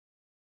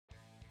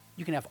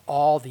You can have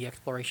all the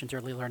Explorations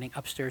Early Learning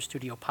Upstairs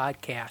Studio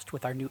podcast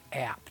with our new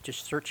app.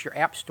 Just search your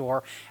app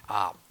store,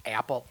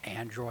 Apple,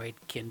 Android,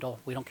 Kindle.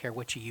 We don't care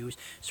what you use.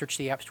 Search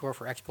the app store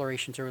for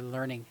Explorations Early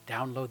Learning.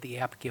 Download the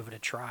app. Give it a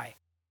try.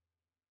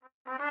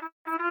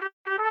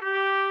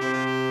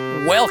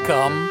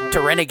 Welcome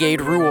to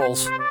Renegade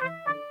Rules.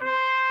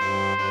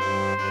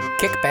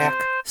 Kick back,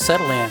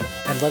 settle in,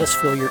 and let us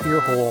fill your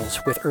ear holes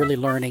with early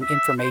learning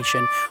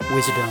information,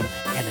 wisdom,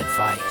 and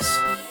advice.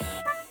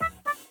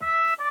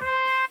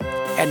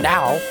 And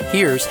now,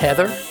 here's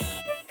Heather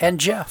and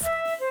Jeff.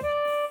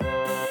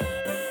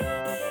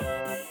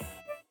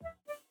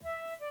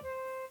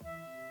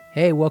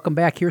 Hey, welcome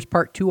back. Here's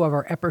part 2 of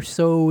our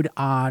episode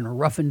on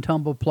Rough and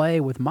Tumble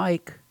Play with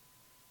Mike.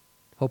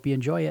 Hope you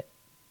enjoy it.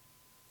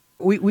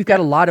 We've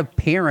got a lot of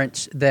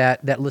parents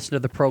that listen to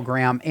the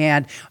program,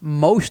 and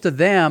most of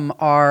them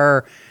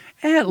are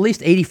at least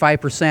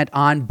 85%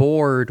 on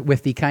board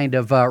with the kind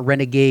of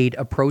renegade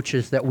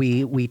approaches that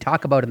we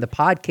talk about in the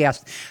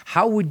podcast.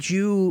 How would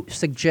you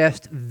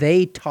suggest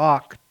they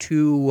talk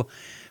to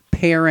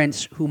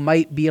parents who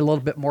might be a little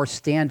bit more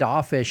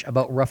standoffish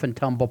about rough and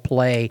tumble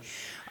play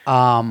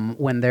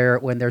when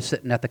they're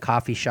sitting at the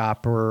coffee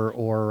shop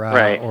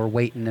or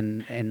waiting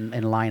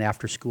in line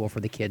after school for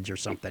the kids or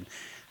something?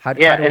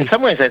 In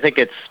some ways, I think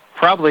it's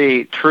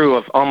probably true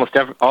of almost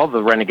all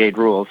the renegade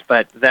rules,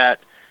 but that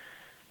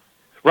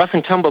rough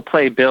and tumble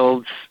play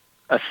builds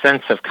a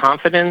sense of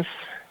confidence,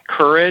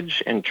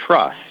 courage, and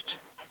trust.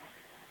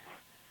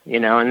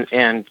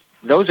 And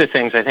those are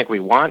things I think we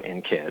want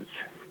in kids.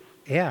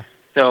 Yeah.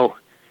 So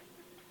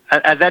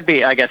that'd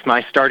be, I guess,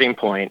 my starting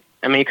point.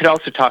 I mean, you could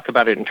also talk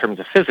about it in terms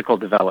of physical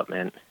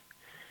development.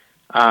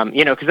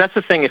 Because that's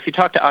the thing. If you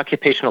talk to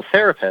occupational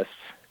therapists,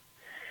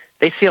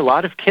 they see a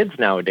lot of kids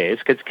nowadays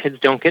because kids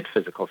don't get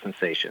physical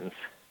sensations.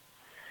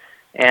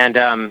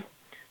 And,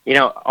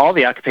 all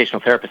the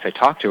occupational therapists I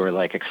talk to are,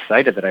 like,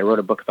 excited that I wrote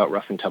a book about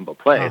rough and tumble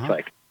play. Uh-huh. It's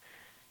like,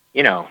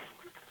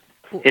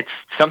 it's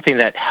something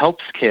that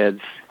helps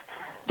kids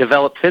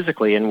develop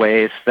physically in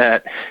ways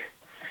that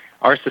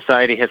our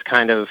society has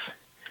kind of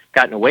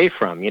gotten away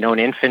from. An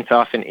infant's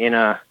often in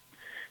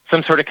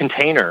some sort of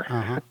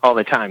container all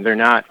the time. They're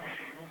not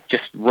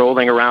just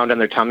rolling around on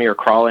their tummy or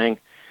crawling.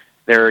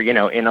 They're,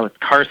 in a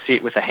car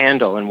seat with a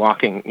handle and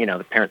walking,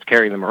 the parents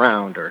carrying them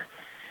around or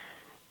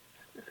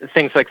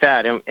things like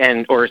that,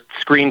 or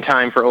screen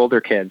time for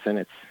older kids. And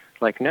it's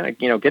like, no,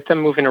 get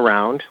them moving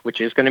around, which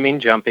is going to mean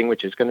jumping,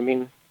 which is going to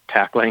mean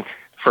tackling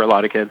for a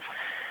lot of kids.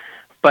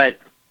 But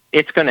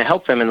it's going to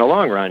help them in the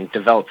long run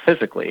develop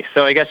physically.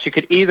 So I guess you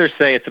could either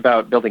say it's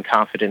about building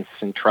confidence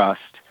and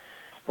trust,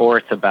 or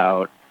it's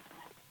about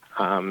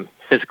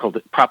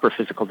proper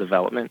physical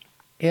development.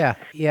 Yeah.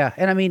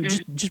 And I mean,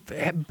 just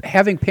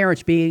having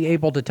parents being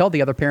able to tell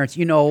the other parents,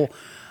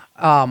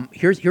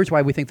 here's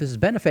why we think this is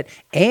benefit,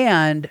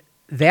 and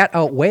that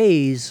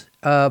outweighs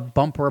a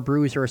bump or a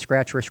bruise or a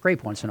scratch or a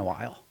scrape once in a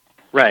while.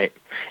 Right.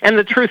 And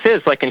the truth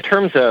is, like, in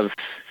terms of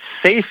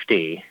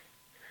safety,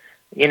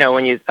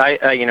 when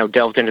I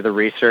delved into the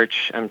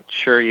research, I'm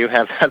sure you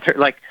have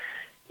other,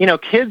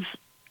 kids,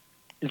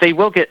 they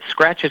will get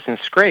scratches and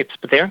scrapes,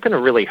 but they aren't going to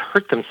really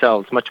hurt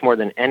themselves much more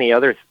than any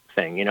other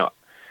thing,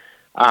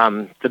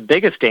 The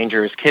biggest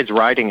danger is kids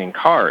riding in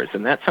cars,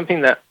 and that's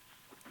something that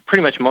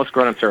pretty much most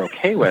grown-ups are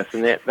okay with,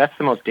 and that's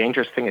the most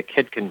dangerous thing a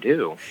kid can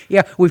do.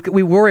 Yeah,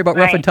 we worry about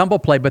rough and tumble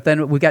play, but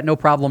then we've got no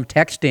problem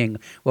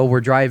texting while we're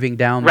driving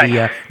down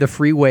the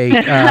freeway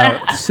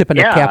sipping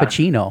a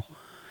cappuccino.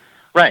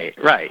 Right.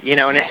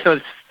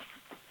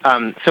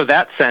 So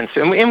that sense,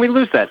 and we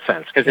lose that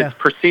sense because it's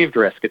perceived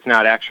risk. It's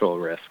not actual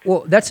risk.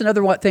 Well, that's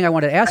another thing I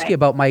wanted to ask you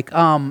about, Mike.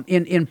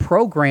 In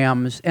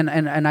programs, and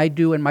I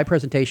do in my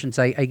presentations,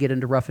 I get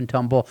into rough and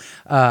tumble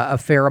a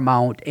fair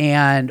amount.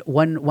 And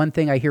one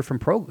thing I hear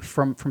from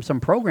some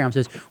programs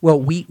is,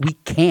 well, we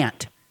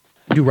can't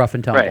do rough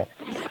and tumble,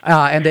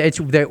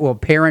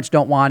 and parents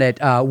don't want it.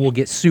 We'll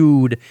get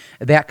sued,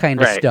 that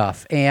kind of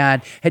stuff.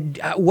 And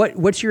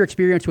what's your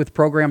experience with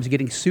programs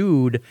getting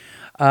sued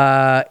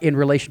in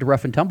relation to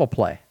rough and tumble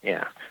play?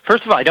 Yeah.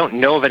 First of all, I don't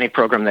know of any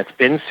program that's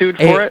been sued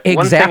for it.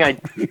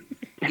 Exactly.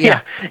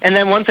 And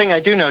then one thing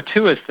I do know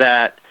too is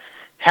that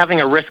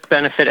having a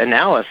risk-benefit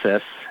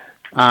analysis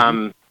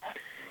can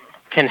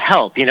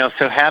help.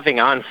 So having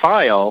on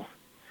file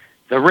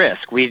the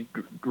risk, we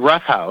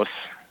roughhouse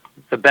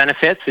the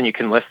benefits, and you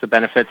can list the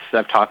benefits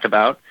I've talked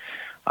about,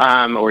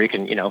 or you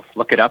can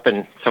look it up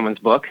in someone's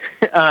book,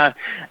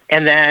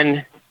 and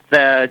then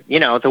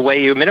the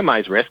way you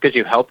minimize risk is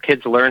you help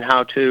kids learn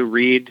how to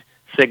read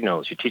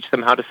signals. You teach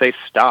them how to say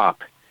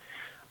stop,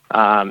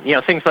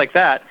 things like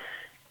that.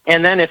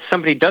 And then if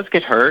somebody does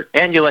get hurt,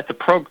 and you let the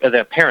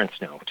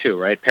parents know too,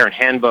 right? Parent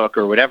handbook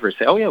or whatever,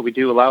 say, oh yeah, we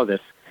do allow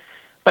this.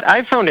 But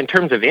I've found in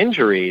terms of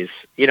injuries,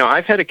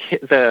 I've had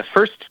the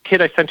first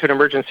kid I sent to an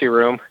emergency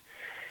room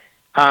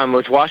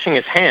was washing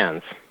his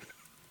hands.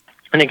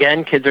 And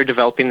again, kids are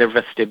developing their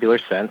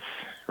vestibular sense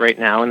right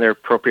now and their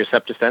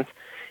proprioceptive sense.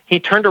 He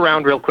turned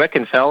around real quick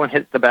and fell and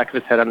hit the back of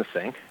his head on the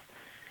sink.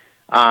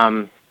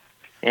 And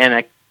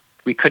I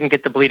we couldn't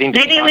get the bleeding.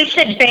 Maybe we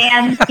should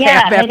ban.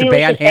 Yeah, have to maybe we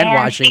ban should hand ban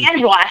washing.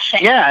 hand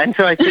washing. Yeah, and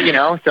so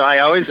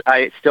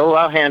I still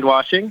allow hand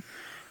washing.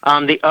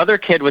 The other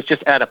kid was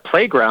just at a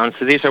playground,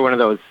 so these are one of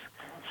those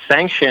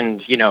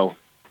sanctioned,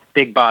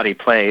 big body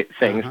play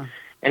things. Uh-huh.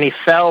 And he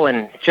fell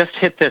and just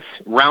hit this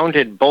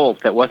rounded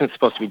bolt that wasn't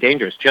supposed to be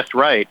dangerous, just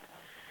right,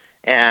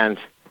 and,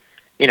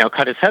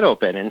 cut his head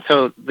open. And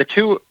so the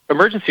 2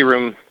 emergency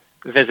room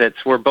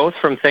visits were both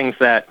from things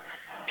that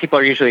people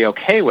are usually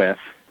okay with.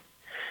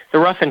 The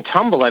rough and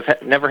tumble,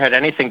 I've never had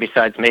anything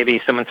besides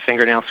maybe someone's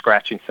fingernail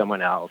scratching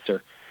someone else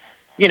or,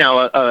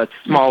 a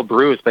small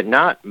bruise, but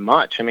not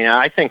much. I mean,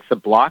 I think the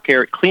block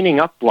area, cleaning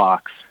up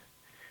blocks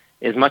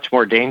is much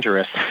more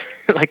dangerous,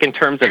 like in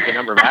terms of the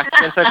number of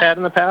accidents I've had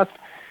in the past,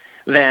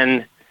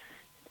 and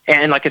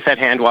like I said,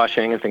 hand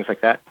washing and things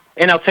like that.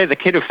 And I'll say the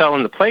kid who fell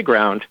in the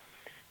playground,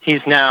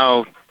 he's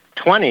now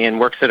 20 and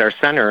works at our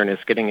center and is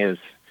getting his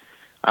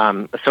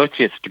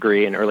associate's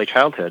degree in early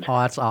childhood. Oh,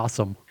 that's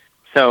awesome.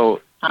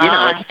 So,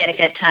 I had a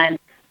good time.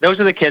 those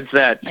are the kids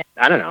that,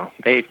 I don't know,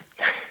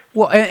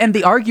 Well, and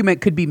the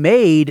argument could be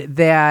made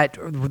that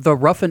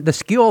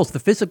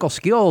the physical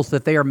skills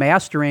that they are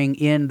mastering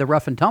in the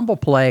rough and tumble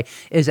play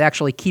is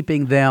actually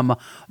keeping them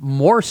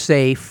more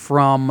safe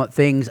from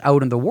things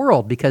out in the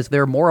world because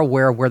they're more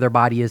aware of where their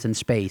body is in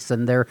space,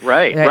 and they're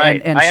right.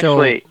 And so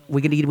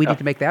we need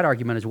to make that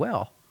argument as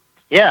well.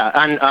 Yeah,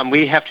 and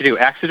we have to do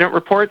accident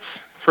reports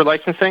for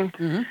licensing,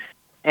 Mm-hmm.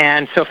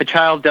 and so if a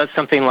child does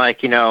something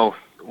like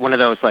one of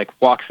those like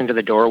walks into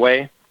the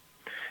doorway,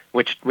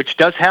 which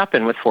does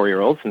happen with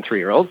 4-year-olds and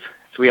 3-year-olds,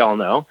 as we all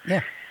know.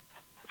 Yeah.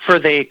 For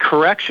the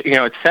correction,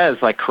 it says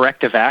like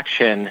corrective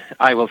action,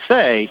 I will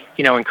say,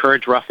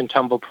 encourage rough and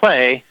tumble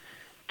play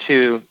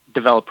to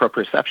develop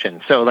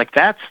proprioception. So like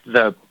that's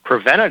the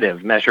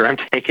preventative measure I'm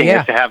taking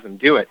is to have them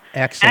do it.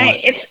 Excellent.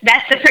 Right.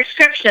 That's the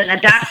prescription. The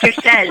doctor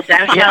says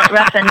thou shalt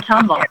rough and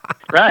tumble.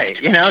 Right.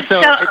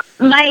 So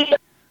Mike,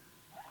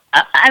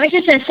 I was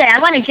just going to say, I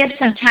want to give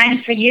some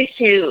time for you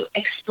to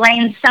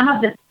explain some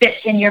of the bits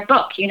in your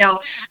book.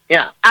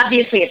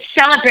 Obviously it's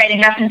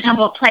celebrating rough and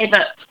tumble play,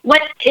 but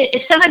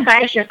if someone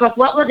buys your book,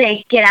 what will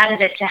they get out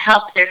of it to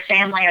help their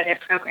family or their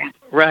program?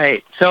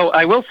 Right. So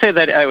I will say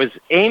that I was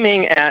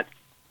aiming at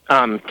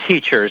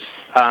teachers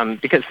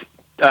because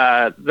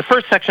the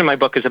first section of my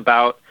book is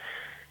about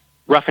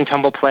rough and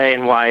tumble play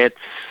and why it's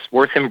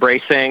worth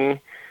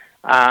embracing.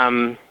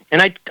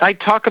 And I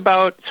talk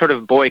about sort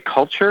of boy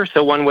culture.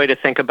 So one way to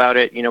think about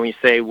it, when you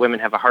say women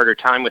have a harder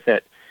time with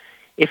it,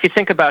 if you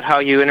think about how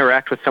you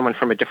interact with someone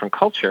from a different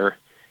culture,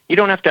 you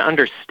don't have to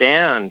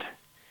understand,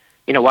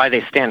 why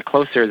they stand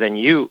closer than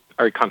you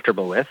are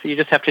comfortable with. You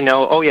just have to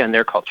know, oh yeah, in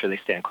their culture they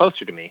stand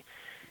closer to me.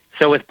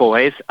 So with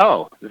boys,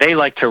 they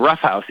like to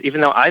roughhouse, even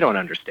though I don't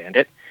understand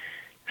it.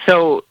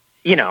 So,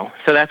 so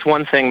that's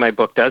one thing my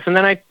book does. And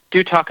then I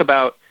do talk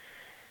about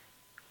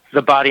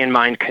the body and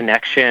mind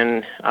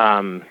connection,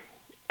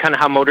 kind of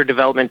how motor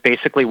development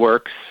basically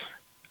works,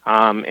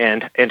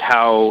 and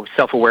how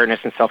self-awareness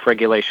and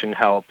self-regulation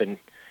help and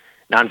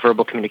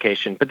nonverbal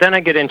communication. But then I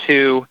get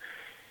into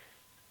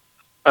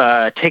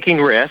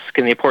taking risk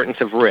and the importance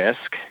of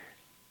risk.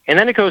 And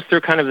then it goes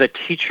through kind of the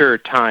teacher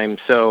time.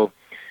 So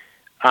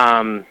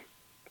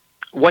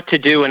what to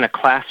do in a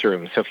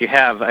classroom. So if I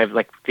have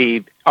like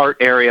the art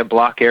area,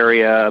 block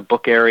area,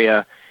 book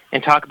area,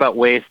 and talk about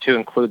ways to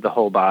include the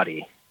whole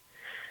body.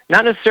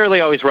 Not necessarily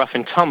always rough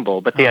and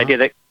tumble, but the idea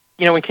that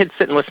when kids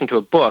sit and listen to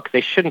a book,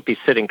 they shouldn't be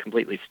sitting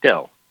completely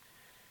still.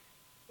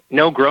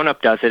 No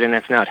grown-up does it, and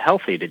it's not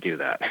healthy to do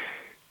that.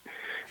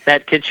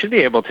 That kids should be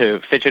able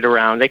to fidget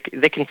around. They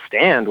can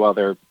stand while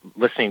they're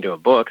listening to a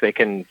book. They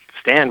can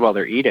stand while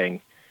they're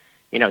eating.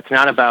 It's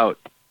not about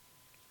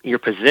your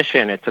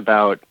position. It's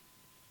about,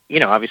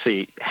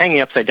 obviously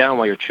hanging upside down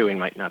while you're chewing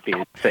might not be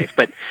safe.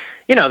 But,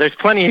 there's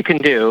plenty you can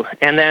do.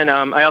 And then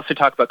I also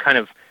talk about kind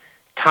of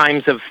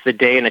times of the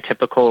day in a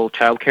typical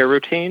childcare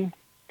routine.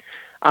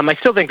 I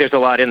still think there's a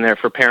lot in there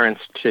for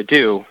parents to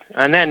do.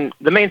 And then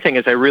the main thing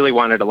is I really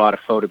wanted a lot of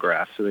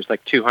photographs. So there's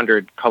like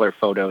 200 color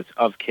photos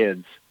of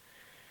kids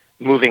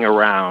moving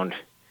around.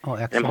 Oh,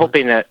 excellent. And I'm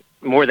hoping that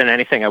more than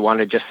anything, I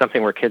wanted just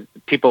something where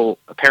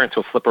parents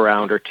will flip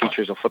around or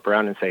teachers will flip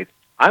around and say,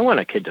 I want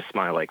a kid to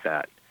smile like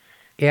that.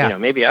 Yeah.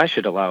 Maybe I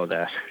should allow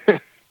that.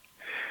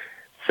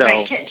 So,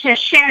 right, to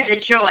share the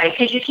joy,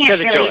 because you can't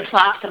really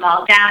plop them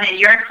all down in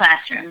your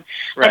classroom.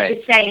 But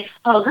to say,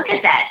 oh, look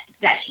at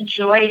that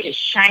joy just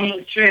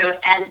shining through,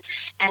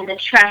 and the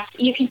trust.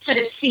 You can sort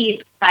of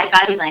see by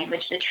body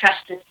language the trust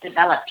that's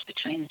developed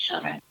between the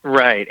children.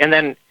 Right,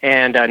 and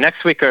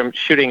next week I'm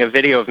shooting a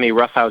video of me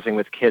roughhousing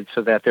with kids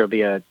so that there'll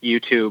be a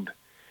YouTube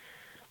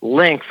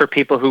link for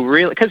people who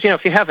really, because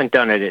if you haven't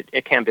done it,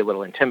 it can be a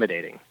little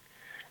intimidating.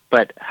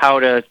 But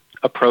how to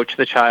approach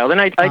the child. And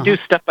I do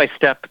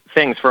step-by-step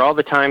things for all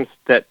the times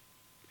that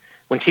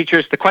when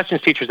the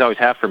questions teachers always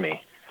have for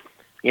me,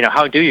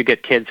 how do you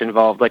get kids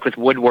involved? Like with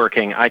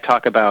woodworking, I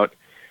talk about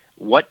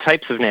what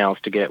types of nails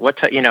to get,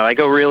 I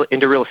go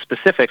into real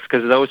specifics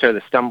because those are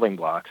the stumbling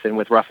blocks. And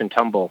with rough and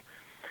tumble,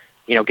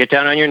 get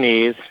down on your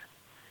knees,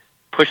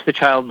 push the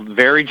child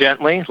very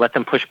gently, let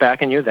them push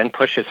back on you, then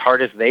push as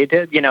hard as they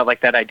did,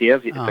 like that idea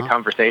of the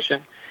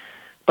conversation.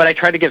 But I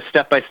try to give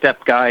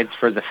step-by-step guides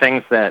for the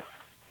things that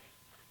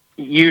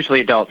usually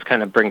adults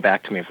kind of bring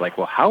back to me of like,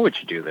 well, how would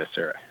you do this?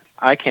 Or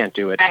I can't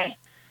do it. Right.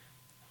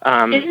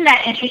 Isn't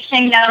that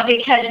interesting, though?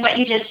 Because what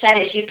you just said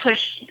is you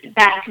push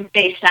back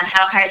based on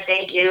how hard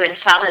they do and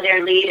follow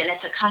their lead, and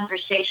it's a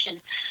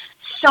conversation.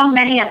 So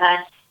many of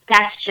us,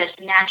 that's just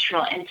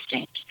natural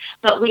instinct.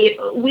 But we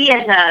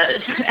as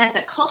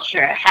a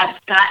culture have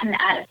gotten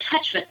out of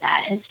touch with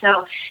that. And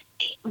so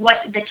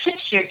what the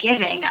tips you're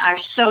giving are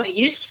so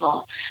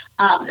useful,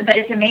 but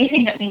it's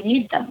amazing that we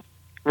need them.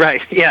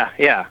 Right,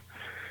 yeah.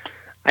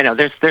 I know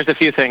there's a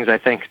few things I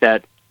think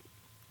that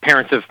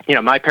parents of,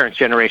 my parents'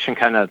 generation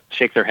kind of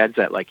shake their heads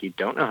at, like, you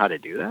don't know how to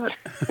do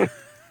that?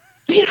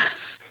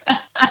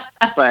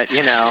 But,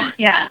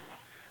 Yeah.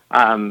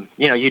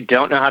 You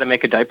don't know how to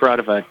make a diaper out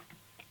of a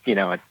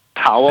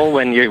towel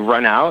when you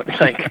run out.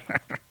 Like,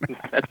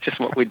 that's just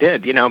what we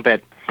did,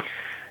 but,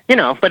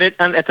 but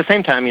at the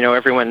same time,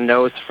 everyone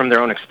knows from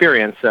their own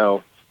experience.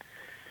 So,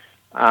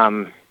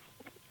 and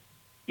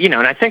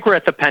I think we're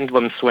at the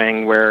pendulum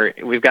swing where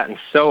we've gotten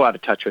so out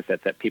of touch with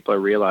it that people are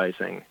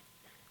realizing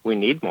we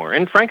need more.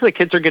 And frankly,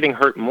 kids are getting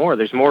hurt more.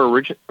 There's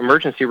more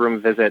emergency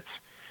room visits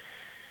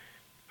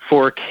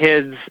for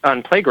kids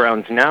on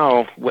playgrounds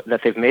now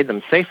that they've made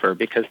them safer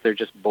because they're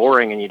just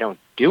boring and you don't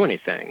do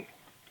anything,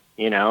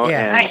 Yeah.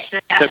 And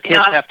Right. so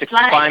kids have to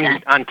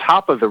climb on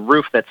top of the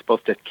roof that's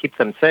supposed to keep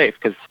them safe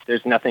because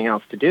there's nothing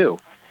else to do.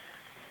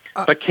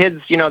 But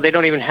kids, they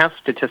don't even have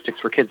statistics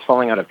for kids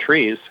falling out of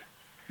trees.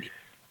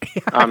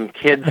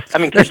 Kids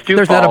do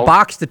There's fall. not a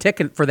box to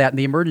tick for that in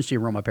the emergency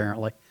room,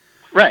 apparently.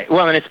 Right.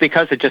 Well, and it's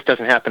because it just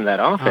doesn't happen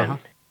that often.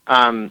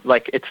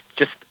 It's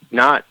just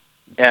not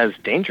as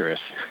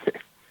dangerous,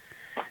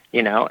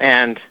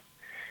 and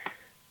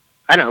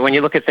I don't know, when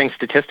you look at things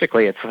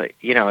statistically, it's like,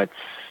 it's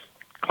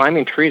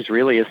climbing trees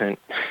really isn't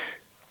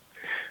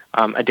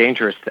a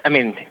dangerous,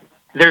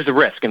 there's a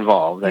risk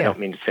involved. I don't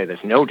mean to say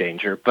there's no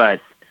danger,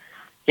 but,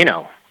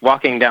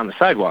 walking down the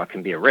sidewalk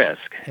can be a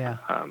risk. Yeah.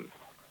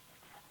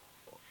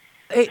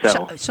 Hey,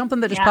 So- something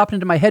that just popped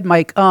into my head,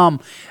 Mike.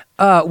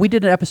 We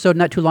did an episode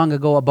not too long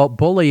ago about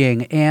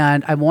bullying,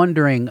 and I'm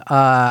wondering,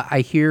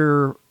 I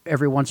hear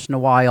every once in a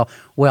while,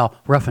 well,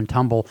 rough and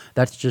tumble,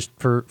 that's just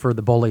for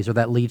the bullies, or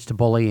that leads to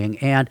bullying.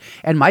 And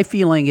my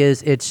feeling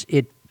is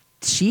it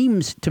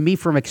seems to me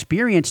from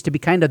experience to be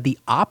kind of the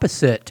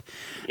opposite.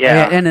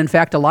 Yeah. And in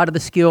fact, a lot of the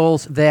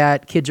skills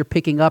that kids are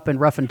picking up in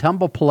rough and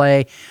tumble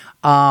play,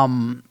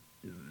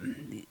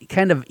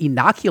 kind of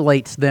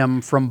inoculates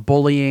them from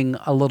bullying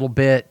a little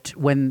bit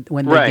when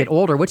they Right. get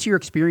older. What's your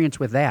experience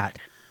with that?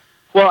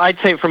 Well, I'd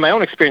say from my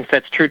own experience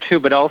that's true too,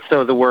 but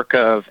also the work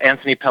of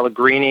Anthony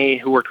Pellegrini,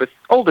 who worked with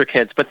older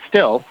kids, but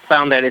still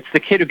found that it's the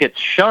kid who gets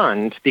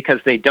shunned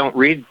because they don't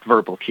read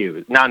nonverbal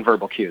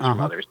cues from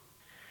others,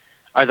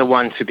 are the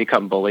ones who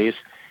become bullies.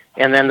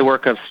 And then the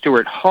work of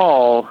Stuart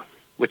Hall,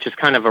 which is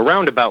kind of a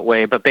roundabout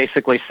way, but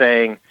basically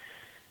saying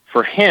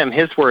for him,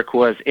 his work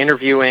was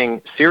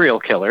interviewing serial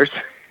killers.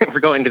 We're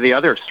going to the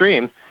other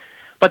extreme.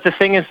 But the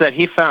thing is that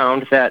he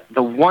found that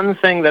the one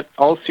thing that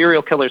all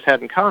serial killers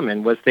had in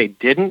common was they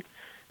didn't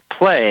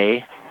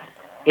play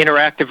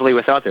interactively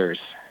with others.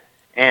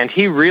 And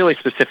he really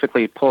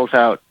specifically pulls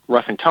out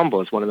rough and tumble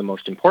as one of the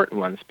most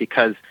important ones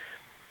because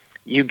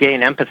you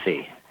gain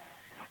empathy.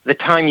 The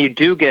time you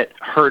do get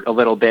hurt a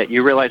little bit,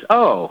 you realize,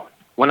 oh,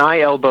 when I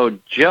elbowed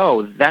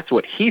Joe, that's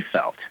what he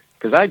felt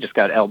because I just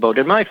got elbowed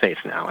in my face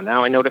now, and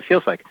now I know what it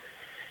feels like.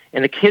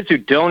 And the kids who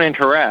don't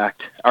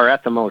interact are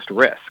at the most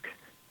risk.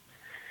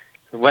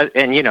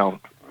 And,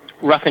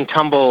 rough and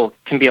tumble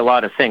can be a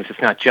lot of things.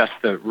 It's not just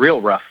the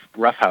real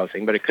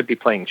roughhousing, but it could be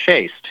playing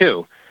chase,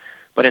 too.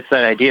 But it's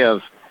that idea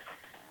of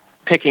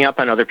picking up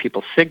on other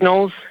people's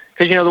signals.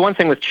 Because, the one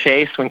thing with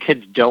chase, when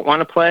kids don't want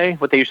to play,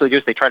 what they usually do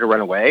is they try to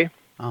run away.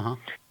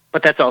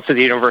 But that's also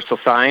the universal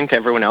sign to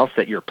everyone else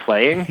that you're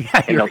playing,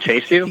 and they'll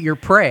chase you. Your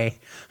prey.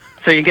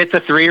 So you get the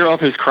 3-year-old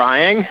who's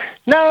crying,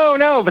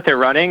 no, but they're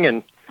running,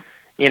 and,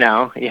 you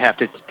have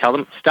to tell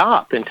them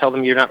stop and tell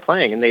them you're not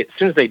playing. And as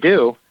soon as they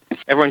do,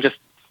 everyone just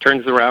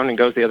turns around and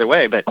goes the other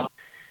way. But,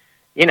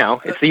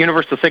 it's the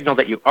universal signal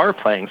that you are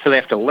playing, so they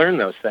have to learn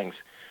those things.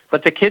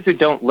 But the kids who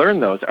don't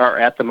learn those are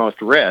at the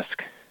most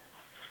risk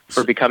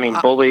for becoming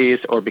bullies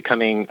or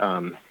becoming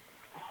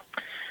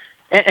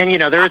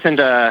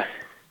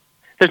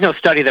there's no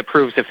study that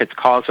proves if it's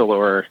causal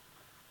or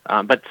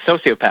but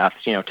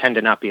sociopaths, tend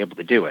to not be able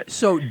to do it.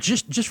 So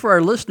just for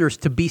our listeners,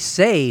 to be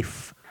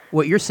safe,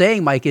 what you're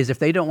saying, Mike, is if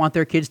they don't want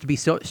their kids to be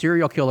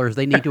serial killers,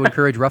 they need to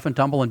encourage rough and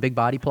tumble and big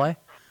body play?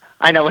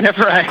 I know.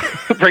 Whenever I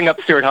bring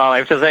up Stuart Hall, I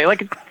have to say,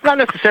 not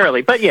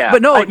necessarily, but yeah.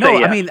 But no.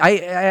 Yeah. I mean,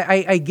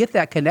 I get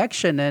that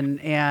connection,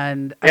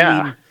 and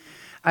I mean,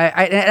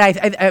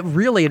 I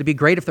really, it'd be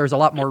great if there was a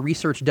lot more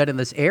research done in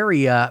this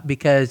area,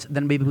 because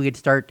then maybe we could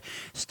start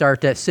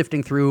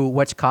sifting through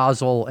what's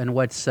causal and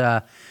what's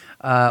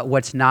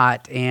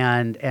not,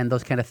 and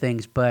those kind of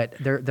things. But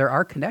there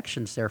are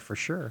connections there for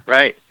sure.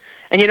 Right.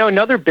 And,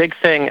 another big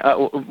thing,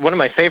 one of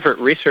my favorite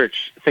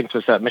research things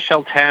was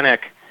Michelle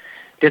Tannock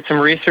did some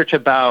research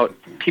about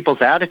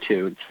people's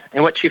attitudes.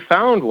 And what she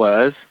found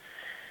was,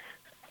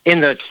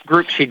 in the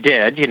group she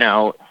did,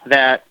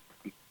 that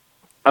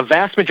a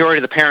vast majority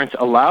of the parents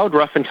allowed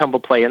rough and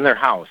tumble play in their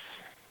house.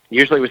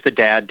 Usually it was the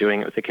dad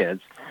doing it with the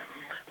kids.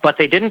 But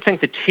they didn't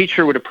think the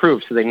teacher would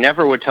approve, so they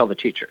never would tell the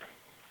teacher.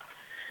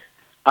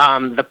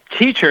 The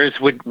teachers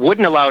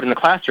wouldn't allow it in the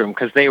classroom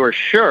because they were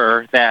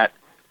sure that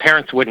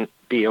parents wouldn't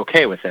be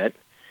okay with it.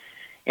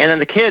 And then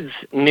the kids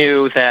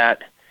knew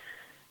that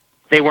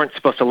they weren't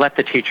supposed to let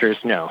the teachers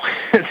know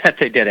that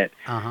they did it.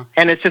 Uh-huh.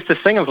 And it's just this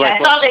thing of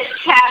it's all this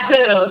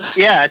taboo.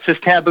 Yeah, it's this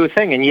taboo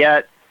thing. And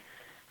yet,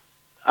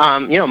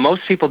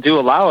 most people do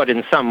allow it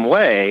in some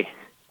way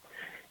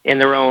in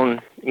their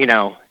own,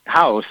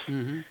 house.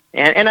 Mm-hmm.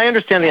 And I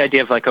understand the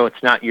idea of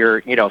it's not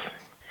your,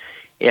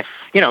 if,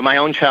 my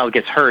own child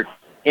gets hurt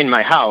in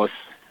my house,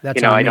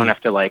 That's I don't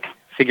have to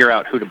figure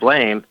out who to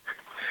blame.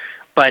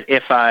 But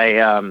if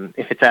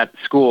if it's at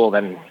school,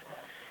 then,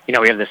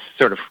 we have this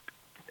sort of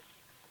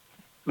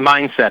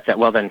mindset that,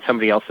 well, then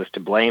somebody else is to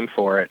blame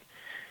for it.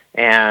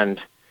 And,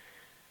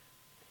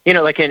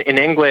 like in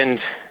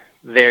England,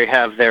 they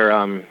have their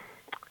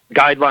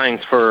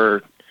guidelines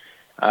for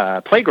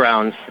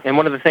playgrounds, and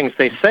one of the things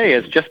they say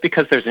is just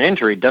because there's an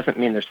injury doesn't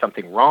mean there's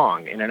something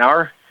wrong. And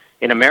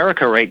in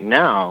America right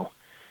now,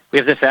 we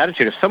have this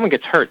attitude: if someone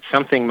gets hurt,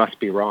 something must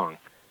be wrong.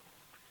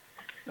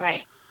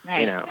 Right.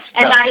 And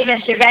not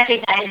even to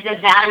recognize the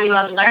value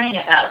of learning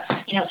about,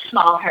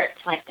 small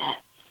hurts like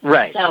that.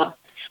 Right. So,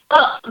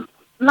 well,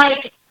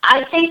 Mike,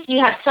 I think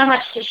you have so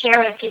much to share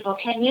with people.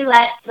 Can you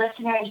let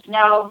listeners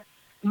know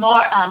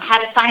more how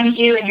to find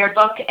you and your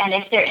book, and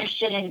if they're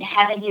interested in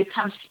having you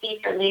come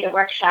speak or lead a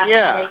workshop, so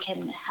they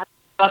can know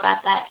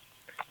about that?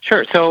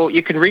 Sure. So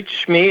you can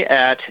reach me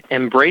at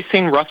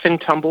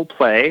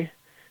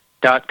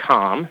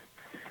embracingroughandtumbleplay.com.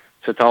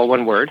 So it's all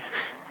one word,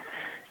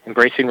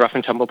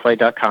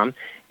 embracingroughandtumbleplay.com.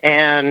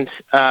 And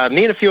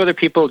me and a few other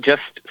people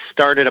just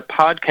started a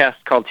podcast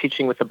called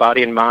Teaching with the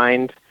Body and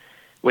Mind,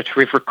 which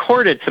we've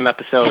recorded some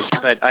episodes,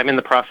 but I'm in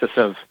the process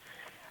of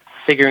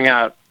figuring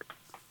out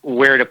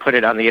where to put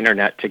it on the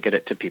internet to get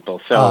it to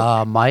people.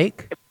 So,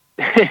 Mike?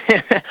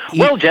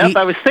 Well, Jeff,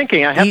 I was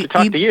thinking I have to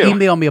talk to you.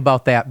 Email me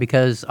about that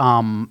because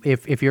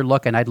if you're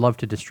looking, I'd love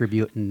to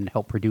distribute and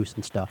help produce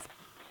and stuff.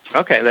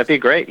 Okay, that'd be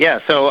great. Yeah,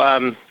 so,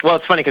 well,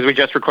 it's funny because we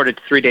just recorded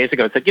 3 days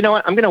ago. It's like, you know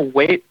what, I'm going to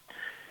wait,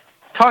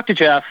 talk to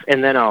Jeff,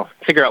 and then I'll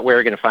figure out where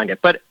we're going to find it.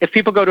 But if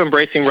people go to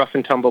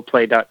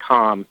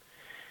embracingroughandtumbleplay.com,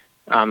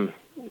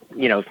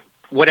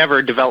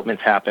 whatever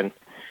developments happen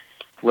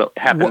will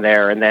happen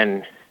there. And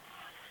then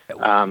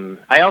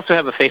I also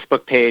have a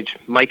Facebook page,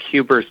 Mike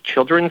Huber's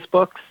Children's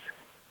Books,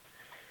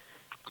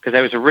 because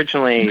I was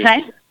originally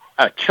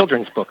a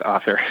children's book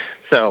author.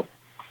 So,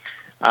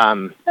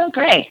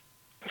 great.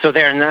 So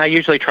there, and I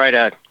usually try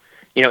to,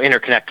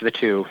 interconnect the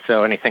two.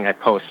 So anything I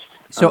post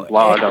on the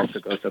blog also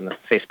goes on the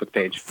Facebook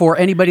page. For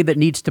anybody that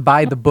needs to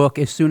buy the book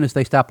as soon as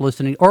they stop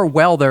listening, or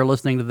while they're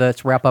listening to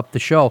this, wrap up the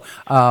show,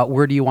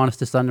 where do you want us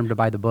to send them to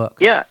buy the book?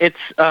 Yeah, it's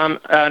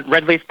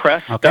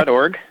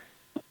redleafpress.org. Okay.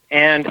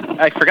 And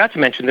I forgot to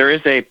mention, there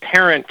is a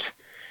parent,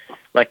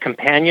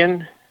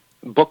 companion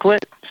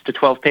booklet, just a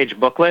 12-page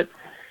booklet.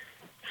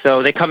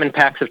 So they come in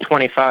packs of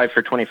 25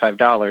 for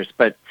 $25.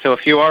 But so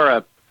if you are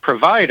a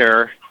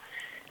provider,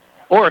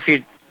 or if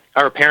you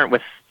are a parent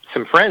with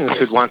some friends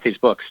who'd want these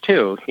books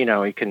too,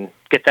 you can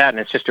get that, and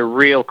it's just a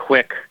real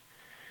quick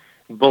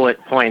bullet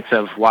points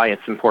of why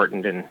it's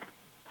important, and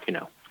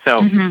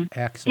so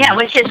Excellent. Yeah,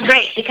 which is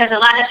great because a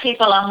lot of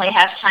people only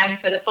have time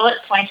for the bullet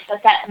points,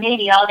 but that may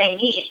be all they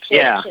need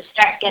to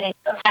start getting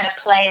some kind of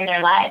play in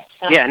their lives.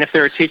 So. Yeah, and if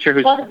they're a teacher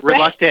who's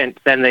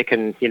reluctant, then they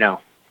can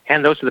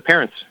hand those to the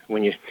parents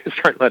when you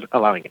start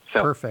allowing it.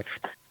 So perfect.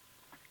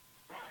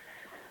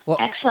 Well,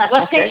 excellent.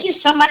 Well, thank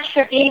you so much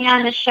for being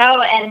on the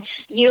show, and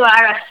you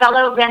are a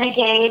fellow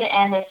renegade,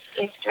 and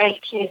it's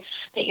great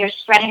that you're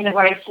spreading the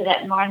word so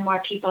that more and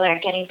more people are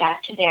getting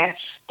back to their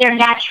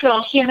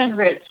natural human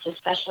roots,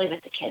 especially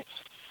with the kids.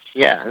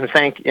 Yeah, and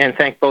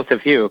thank both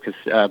of you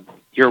because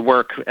your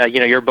work,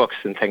 your books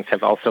and things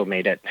have also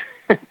made it.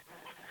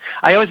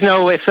 I always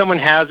know if someone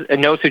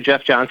knows who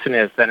Jeff Johnson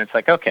is, then it's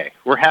like, okay,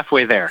 we're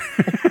halfway there.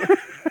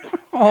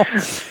 I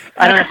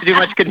don't have to do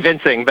much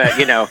convincing, but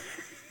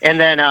And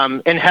then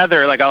in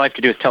Heather, all I have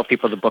to do is tell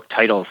people the book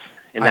titles,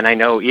 and then I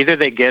know either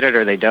they get it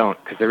or they don't,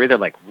 because they're either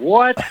like,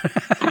 what?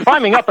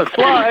 Climbing up a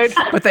slide.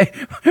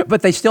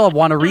 But they still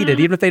want to read it.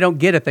 Even if they don't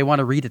get it, they want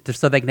to read it just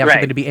so they can have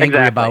something to be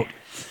angry about.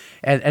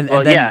 And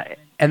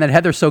then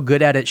Heather's so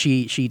good at it,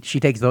 she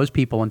takes those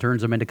people and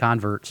turns them into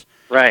converts.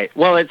 Right.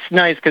 Well, it's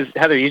nice because,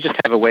 Heather, you just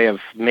have a way of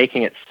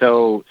making it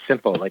so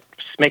simple, just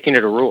making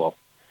it a rule.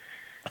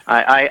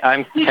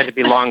 I tend to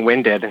be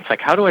long-winded. It's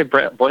like, how do I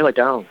boil it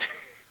down?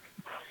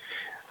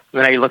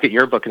 And then I look at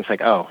your book and it's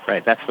like, oh,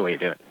 right, that's the way you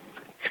do it.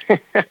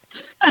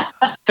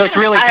 So it's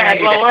really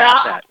handy to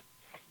have that.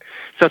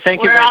 So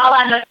thank you. We're all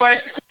on the course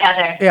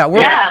together. Yeah.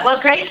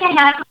 Well, great to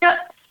have you.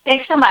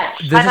 Thanks so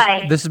much.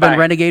 Bye-bye. This has been Bye.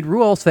 Renegade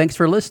Rules. Thanks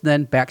for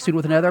listening. Back soon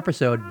with another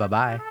episode.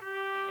 Bye-bye.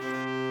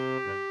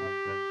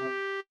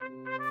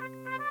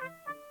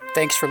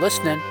 Thanks for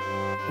listening.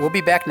 We'll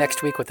be back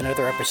next week with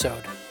another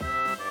episode.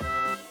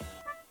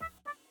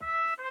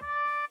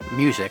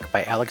 Music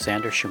by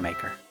Alexander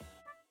Shoemaker.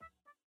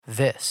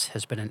 This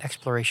has been an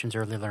Explorations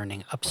Early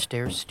Learning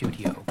Upstairs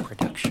Studio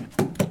production.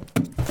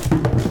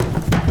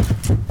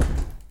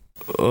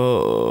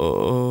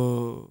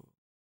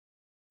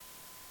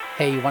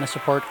 Hey, you want to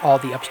support all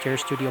the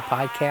Upstairs Studio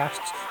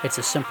podcasts? It's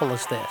as simple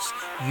as this.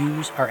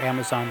 Use our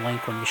Amazon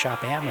link when you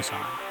shop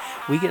Amazon.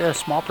 We get a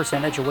small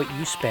percentage of what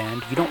you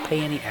spend. You don't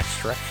pay any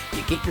extra.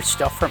 You get your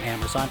stuff from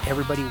Amazon.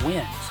 Everybody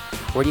wins.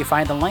 Where do you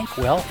find the link?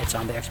 Well, it's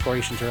on the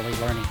Explorations Early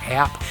Learning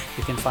app.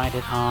 You can find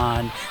it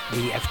on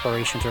the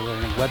Explorations Early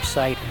Learning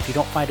website. And if you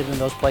don't find it in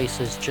those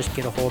places, just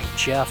get a hold of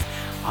Jeff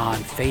on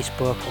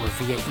Facebook or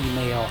via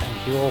email, and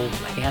he'll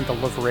hand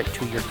deliver it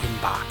to your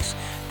inbox.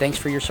 Thanks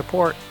for your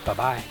support.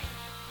 Bye-bye.